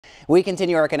We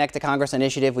continue our Connect to Congress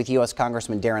initiative with U.S.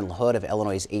 Congressman Darin LaHood of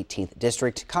Illinois' 18th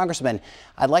District. Congressman,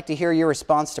 I'd like to hear your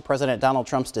response to President Donald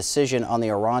Trump's decision on the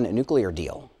Iran nuclear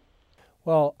deal.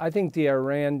 Well, I think the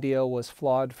Iran deal was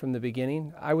flawed from the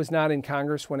beginning. I was not in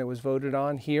Congress when it was voted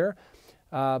on here,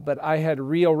 but I had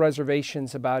real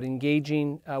reservations about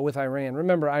engaging with Iran.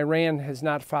 Remember, Iran has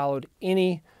not followed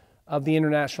any of the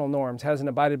international norms, hasn't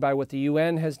abided by what the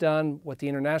UN has done, what the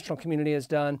international community has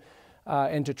done.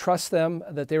 And to trust them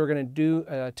that they were going to do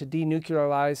to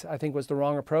denuclearize, I think, was the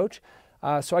wrong approach.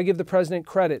 So I give the president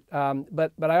credit.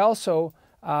 But I also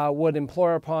would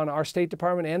implore upon our State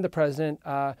Department and the president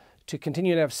to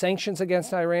continue to have sanctions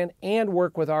against Iran and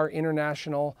work with our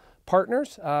international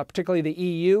partners, particularly the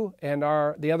EU and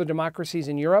the other democracies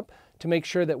in Europe, to make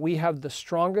sure that we have the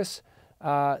strongest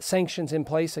sanctions in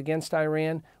place against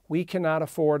Iran. We cannot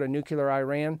afford a nuclear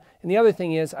Iran. And the other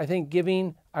thing is, I think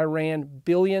giving Iran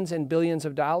billions and billions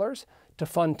of dollars to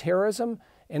fund terrorism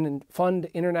and fund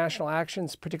international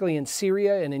actions, particularly in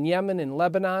Syria and in Yemen and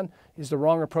Lebanon, is the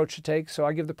wrong approach to take. So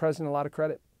I give the president a lot of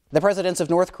credit. The presidents of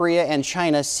North Korea and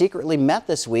China secretly met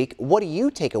this week. What do you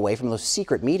take away from those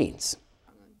secret meetings?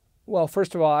 Well,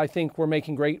 first of all, I think we're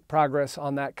making great progress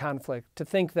on that conflict. To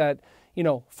think that,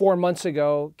 4 months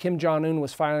ago, Kim Jong-un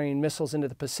was firing missiles into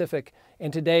the Pacific,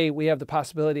 and today we have the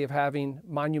possibility of having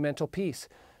monumental peace.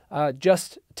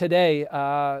 Just today,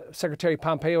 Secretary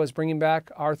Pompeo is bringing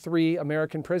back our 3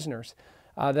 American prisoners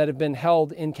that have been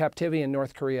held in captivity in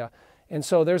North Korea. And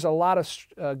so there's a lot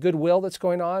of goodwill that's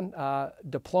going on.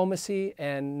 Diplomacy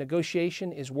and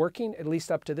negotiation is working, at least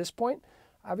up to this point.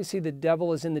 Obviously, the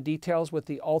devil is in the details with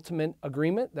the ultimate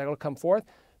agreement that will come forth.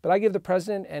 But I give the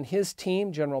president and his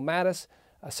team, General Mattis,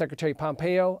 Secretary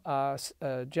Pompeo,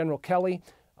 General Kelly,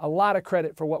 a lot of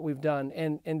credit for what we've done.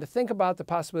 And to think about the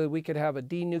possibility we could have a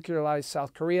denuclearized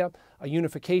South Korea, a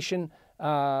unification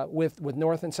with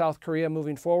North and South Korea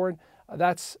moving forward,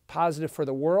 that's positive for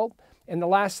the world. And the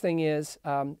last thing is,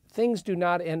 things do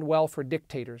not end well for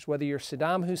dictators, whether you're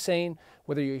Saddam Hussein,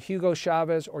 whether you're Hugo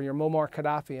Chavez, or you're Muammar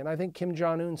Gaddafi. And I think Kim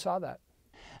Jong-un saw that.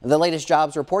 The latest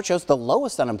jobs report shows the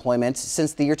lowest unemployment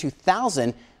since the year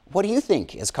 2000. What do you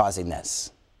think is causing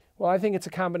this? Well, I think it's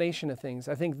a combination of things.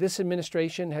 I think this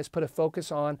administration has put a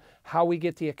focus on how we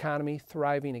get the economy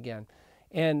thriving again.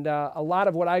 And a lot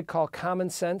of what I'd call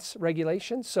common sense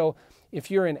regulations. So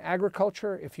if you're in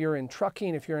agriculture, if you're in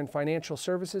trucking, if you're in financial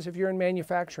services, if you're in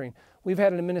manufacturing, we've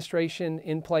had an administration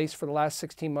in place for the last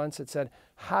 16 months that said,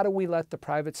 how do we let the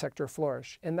private sector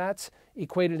flourish? And that's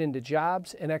equated into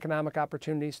jobs and economic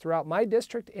opportunities throughout my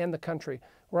district and the country.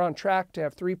 We're on track to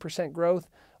have 3% growth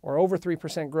or over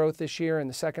 3% growth this year in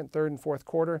the second, third, and fourth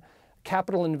quarter.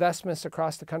 Capital investments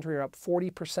across the country are up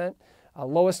 40%.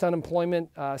 Lowest unemployment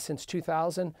since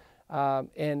 2000,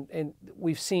 and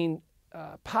we've seen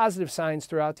positive signs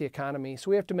throughout the economy.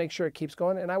 So we have to make sure it keeps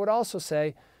going. And I would also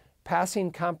say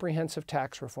passing comprehensive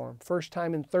tax reform, first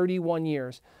time in 31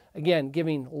 years. Again,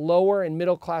 giving lower and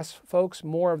middle class folks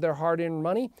more of their hard-earned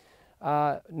money,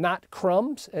 not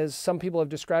crumbs, as some people have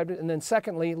described it. And then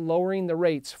secondly, lowering the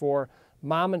rates for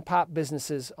mom and pop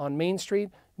businesses on Main Street,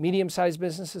 medium-sized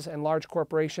businesses, and large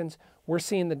corporations. We're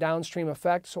seeing the downstream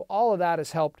effect. So all of that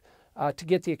has helped to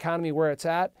get the economy where it's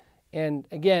at. And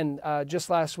again,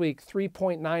 just last week,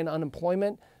 3.9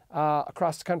 unemployment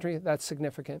across the country. That's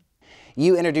significant.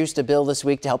 You introduced a bill this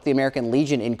week to help the American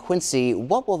Legion in Quincy.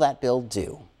 What will that bill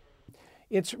do?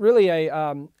 It's really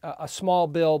a small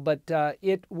bill, but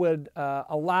it would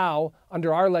allow,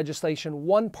 under our legislation,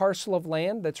 1 parcel of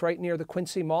land that's right near the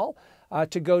Quincy Mall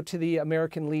to go to the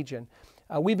American Legion.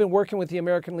 We've been working with the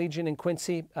American Legion in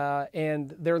Quincy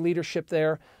and their leadership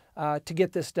there to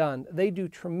get this done. They do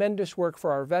tremendous work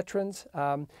for our veterans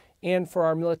and for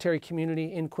our military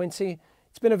community in Quincy.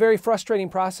 It's been a very frustrating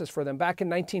process for them. Back in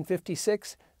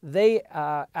 1956, they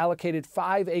allocated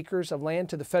 5 acres of land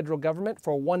to the federal government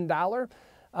for $1.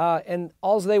 And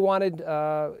all they wanted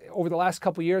over the last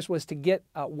couple of years was to get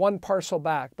 1 parcel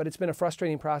back, but it's been a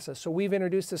frustrating process. So we've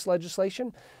introduced this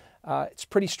legislation. It's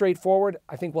pretty straightforward.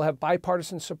 I think we'll have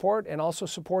bipartisan support and also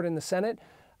support in the Senate.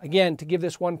 Again, to give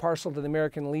this 1 parcel to the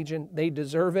American Legion, they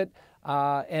deserve it,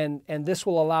 and this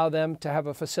will allow them to have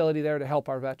a facility there to help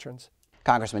our veterans.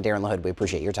 Congressman Darin LaHood, we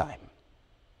appreciate your time.